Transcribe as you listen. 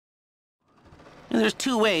And there's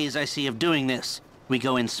two ways I see of doing this. We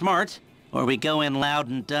go in smart, or we go in loud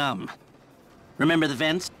and dumb. Remember the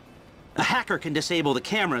vents? A hacker can disable the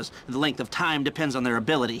cameras. The length of time depends on their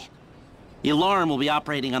ability. The alarm will be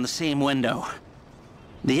operating on the same window.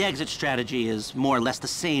 The exit strategy is more or less the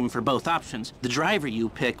same for both options. The driver you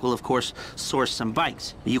pick will, of course, source some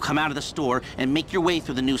bikes. You come out of the store and make your way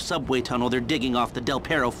through the new subway tunnel they're digging off the Del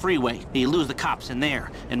Perro freeway. You lose the cops in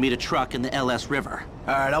there and meet a truck in the LS River.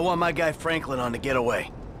 All right, I want my guy Franklin on the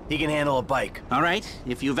getaway. He can handle a bike. All right,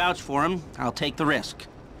 if you vouch for him, I'll take the risk.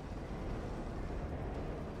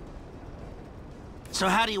 So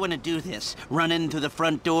how do you want to do this? Run in through the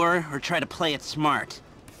front door or try to play it smart?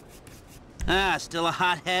 Ah, still a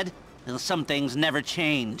hothead? Well, some things never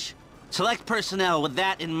change. Select personnel with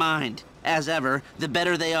that in mind. As ever, the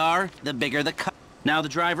better they are, the bigger the cut. Now the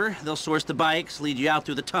driver, they'll source the bikes, lead you out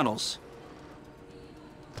through the tunnels.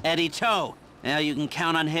 Eddie Tow. Now you can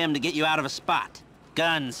count on him to get you out of a spot.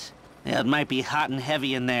 Guns. Yeah, it might be hot and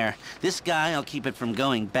heavy in there. This guy, I'll keep it from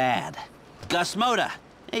going bad. Gus Moda.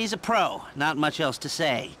 He's a pro. Not much else to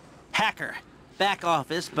say. Hacker. Back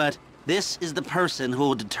office, but this is the person who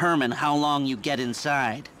will determine how long you get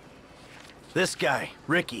inside. This guy,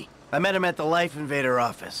 Ricky. I met him at the Life Invader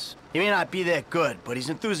office. He may not be that good, but he's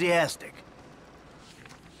enthusiastic.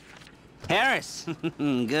 Harris.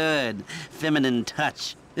 Good. Feminine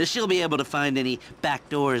touch. She'll be able to find any back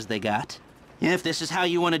doors they got. If this is how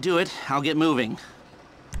you want to do it, I'll get moving.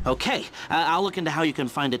 Okay, I'll look into how you can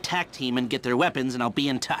find a TAC team and get their weapons, and I'll be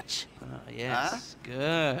in touch. Oh, yes. Huh?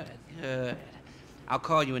 Good, good. I'll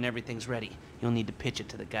call you when everything's ready. You'll need to pitch it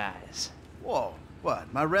to the guys. Whoa,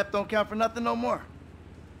 what? My rep don't count for nothing no more?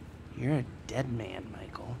 You're a dead man,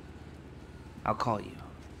 Michael. I'll call you.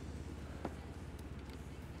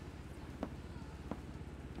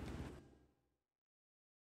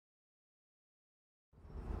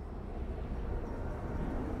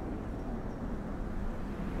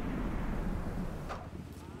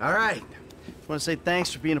 All right. Just want to say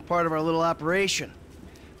thanks for being a part of our little operation.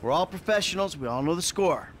 We're all professionals. We all know the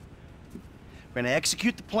score. We're going to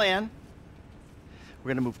execute the plan. We're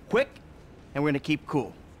going to move quick, and we're going to keep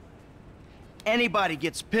cool. Anybody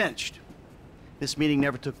gets pinched. This meeting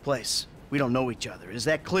never took place. We don't know each other. Is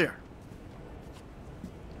that clear?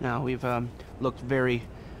 Now, we've looked very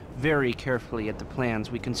carefully at the plans.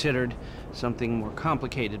 We considered something more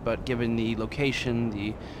complicated, but given the location,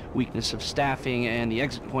 the weakness of staffing, and the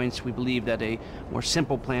exit points, we believe that a more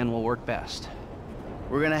simple plan will work best.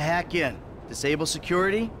 We're gonna hack in, disable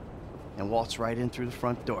security, and waltz right in through the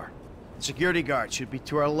front door. The security guard should be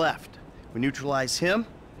to our left. We neutralize him.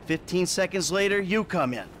 15 seconds later, you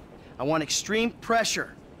come in. I want extreme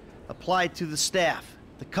pressure applied to the staff.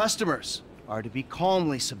 The customers are to be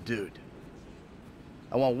calmly subdued.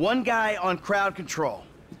 I want one guy on crowd control,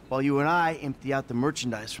 while you and I empty out the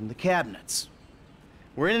merchandise from the cabinets.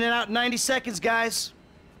 We're in and out in 90 seconds, guys.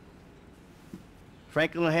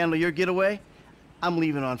 Franklin will handle your getaway. I'm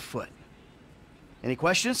leaving on foot. Any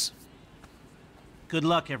questions? Good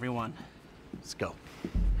luck, everyone. Let's go.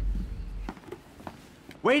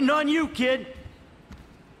 Waiting on you, kid.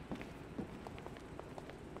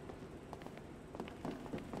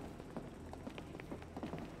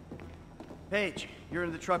 Paige, you're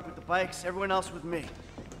in the truck with the bikes, everyone else with me.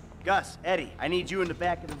 Gus, Eddie, I need you in the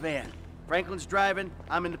back of the van. Franklin's driving,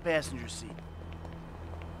 I'm in the passenger seat.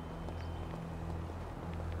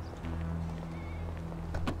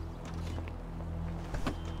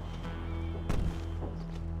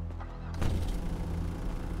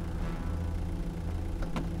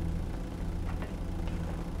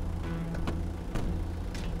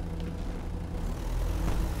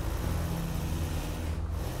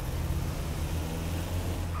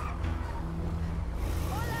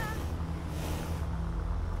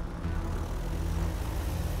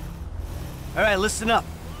 All right, listen up.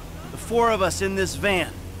 The four of us in this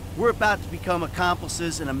van, we're about to become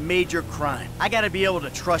accomplices in a major crime. I gotta be able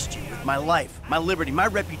to trust you with my life, my liberty, my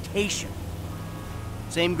reputation.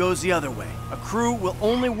 Same goes the other way. A crew will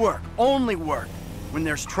only work when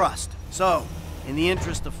there's trust. So, in the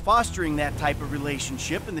interest of fostering that type of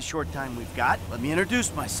relationship in the short time we've got, let me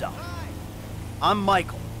introduce myself. I'm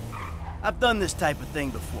Michael. I've done this type of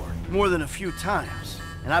thing before, more than a few times,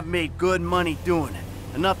 and I've made good money doing it.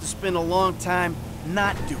 Enough to spend a long time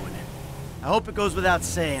not doing it. I hope it goes without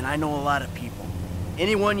saying, I know a lot of people.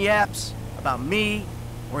 Anyone yaps about me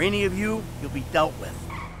or any of you, you'll be dealt with.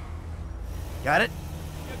 Got it?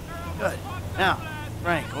 Good. Now,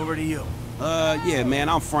 Frank, over to you. Yeah, man,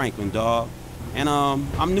 I'm Franklin, dawg. And,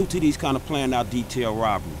 I'm new to these kind of planned out detail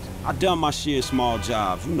robberies. I done my share of small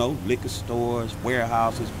jobs, you know, liquor stores,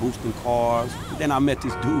 warehouses, boosting cars. But then I met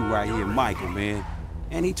this dude right here, Michael, man.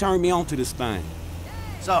 And he turned me on to this thing.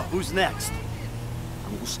 So, who's next?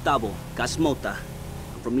 I'm Gustavo Gasmota.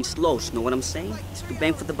 I'm from East Los, know what I'm saying? It's too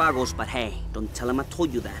bang for the vagos, but hey, don't tell him I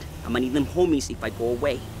told you that. I'ma need them homies if I go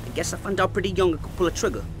away. I guess I found out pretty young I could pull a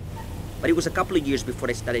trigger. But it was a couple of years before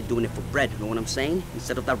I started doing it for bread, know what I'm saying?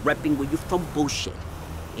 Instead of that repping where you from bullshit.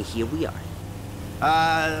 And here we are.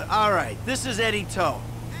 Alright, this is Eddie Toe.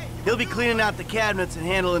 He'll be cleaning out the cabinets and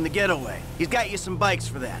handling the getaway. He's got you some bikes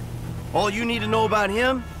for that. All you need to know about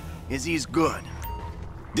him is he's good.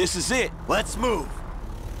 This is it. Let's move.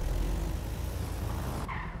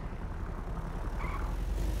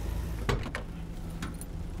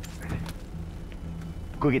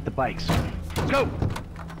 Go get the bikes. Let's go!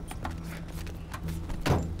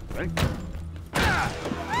 Ready?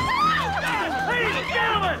 Ladies and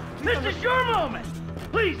gentlemen, this is your moment.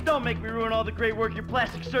 Please don't make me ruin all the great work your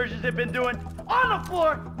plastic surgeons have been doing. On the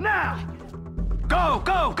floor, now! Go,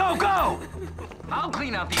 go, go, go! I'll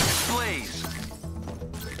clean out these displays.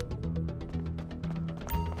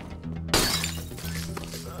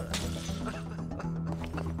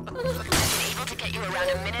 Able to get you around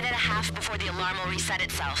a minute and a half before the alarm will reset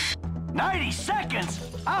itself. 90 seconds?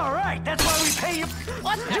 All right, that's why we pay you.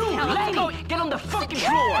 You, lady, get on the fucking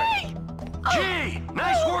floor! Gee,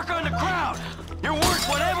 nice work on the crowd. You're worth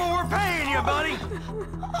whatever we're paying you, buddy.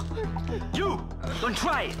 You, don't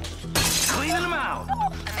try it. Cleaning them out.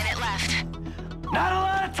 A minute left. Not a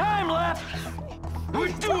lot of time left. We're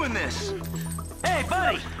doing this. Hey,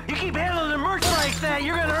 buddy, you keep handling the merch like that,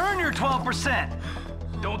 you're gonna earn your 12%.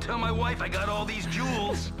 Don't tell my wife I got all these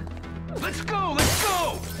jewels. Let's go, let's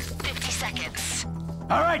go! 50 seconds.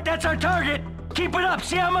 All right, that's our target. Keep it up,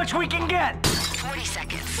 see how much we can get. 40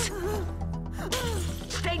 seconds.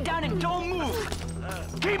 Stay down and don't move!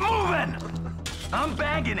 Keep moving! I'm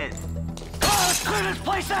bagging it. Oh, let's clear this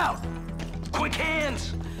place out! Quick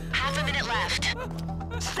hands! Half a minute left.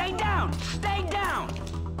 Stay down! Stay down!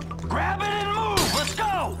 Grab it and move! Let's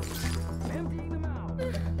go!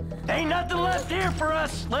 Ain't nothing left here for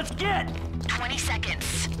us. Let's get! 20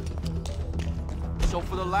 seconds. So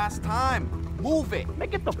for the last time, move it. Man,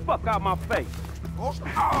 get the fuck out my face.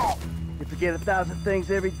 Oh. You forget 1,000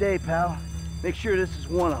 things every day, pal. Make sure this is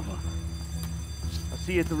one of them. I'll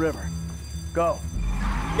see you at the river. Go.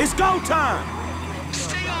 It's go time!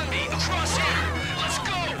 Stay on me, across here! Let's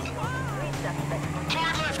go!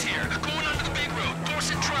 Hard left here, going onto the big road,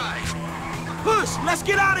 Dorset Drive. Push! Let's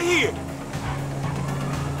get out of here!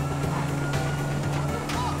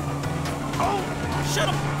 Oh! Shut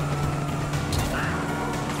up!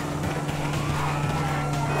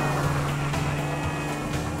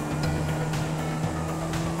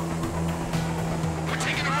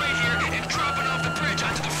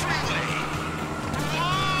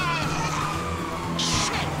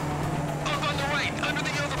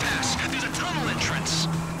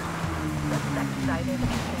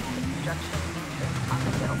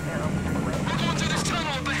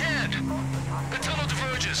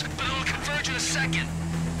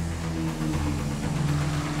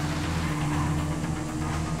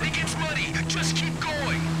 Just keep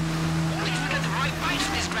going. At least we got the right bikes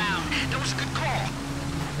in this ground. That was a good call.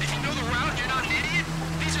 If you know the route and you're not an idiot,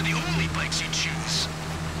 these are the only bikes you choose.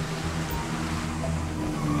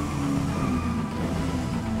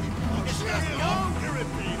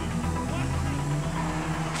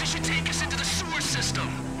 This should take us into the sewer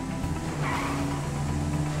system.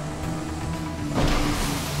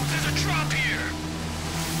 There's a drop here.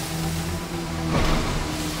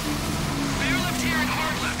 Bear left here and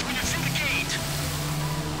hard left when you're through the gate.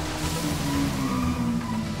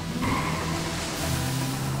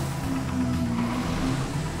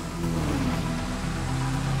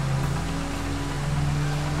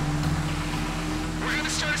 We're gonna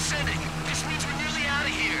start ascending. This means we're nearly out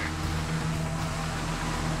of here.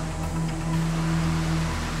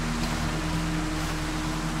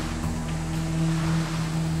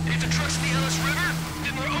 If the truck's in the Ellis River,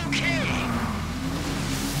 then we're okay.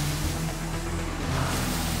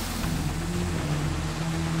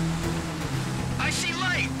 I see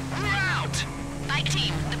light. We're out. Bike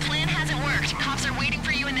team, the plan hasn't worked. Cops are waiting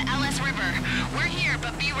for you in the LS River. We're here,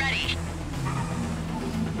 but be ready.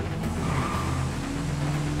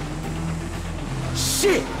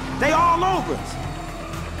 Shit! They all over us!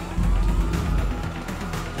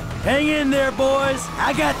 Hang in there, boys.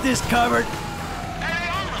 I got this covered. Hey, they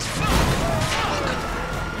almost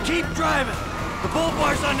fuck. Keep driving. The bull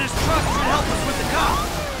bars on this truck should help us with the cops.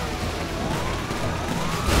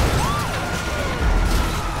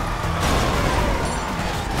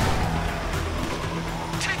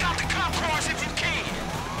 Take out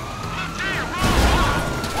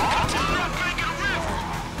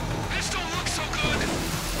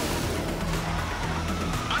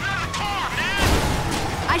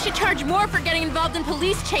should charge more for getting involved in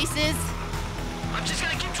police chases. I'm just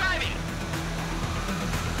gonna keep driving.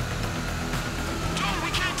 Dude, we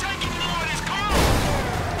can't take any more of this car.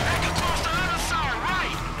 Back across the other side,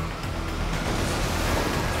 right?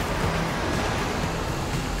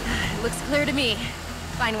 Looks clear to me.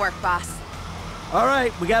 Fine work, boss. All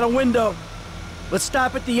right, we got a window. Let's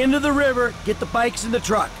stop at the end of the river, get the bikes in the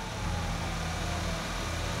truck.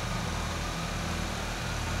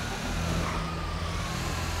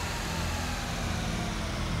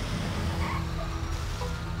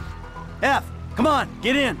 F, come on,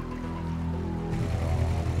 get in.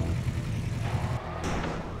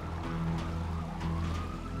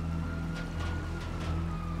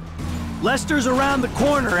 Lester's around the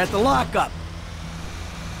corner at the lockup.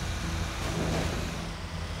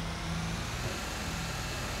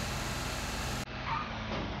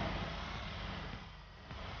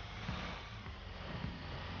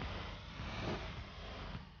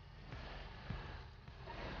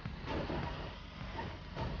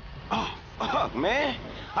 Oh, fuck, man.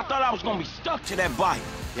 I thought I was gonna be stuck to that bike.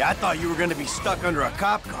 Yeah, I thought you were gonna be stuck under a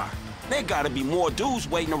cop car. There gotta be more dudes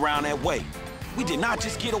waiting around that way. We did not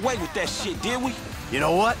just get away with that shit, did we? You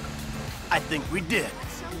know what? I think we did.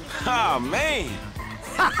 Oh, man.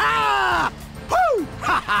 Ha ha! Woo!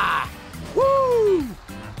 Ha ha! Woo!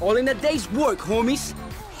 All in a day's work, homies.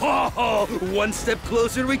 Oh, one step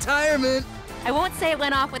closer to retirement. I won't say it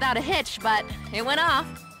went off without a hitch, but it went off.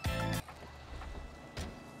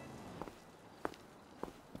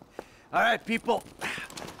 All right, people.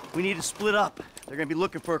 We need to split up. They're gonna be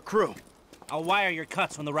looking for a crew. I'll wire your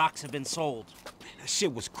cuts when the rocks have been sold. That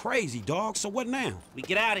shit was crazy, dog. So what now? We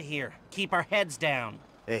get out of here. Keep our heads down.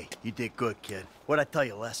 Hey, you did good, kid. What'd I tell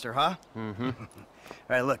you, Lester, huh? Mm-hmm. All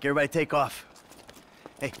right, look, everybody take off.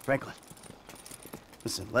 Hey, Franklin.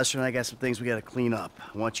 Listen, Lester and I got some things we gotta clean up.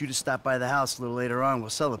 I want you to stop by the house a little later on. We'll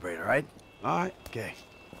celebrate, all right? All right. Okay.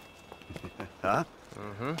 Huh?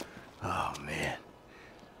 Mm-hmm. Oh, man.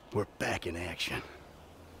 We're back in action.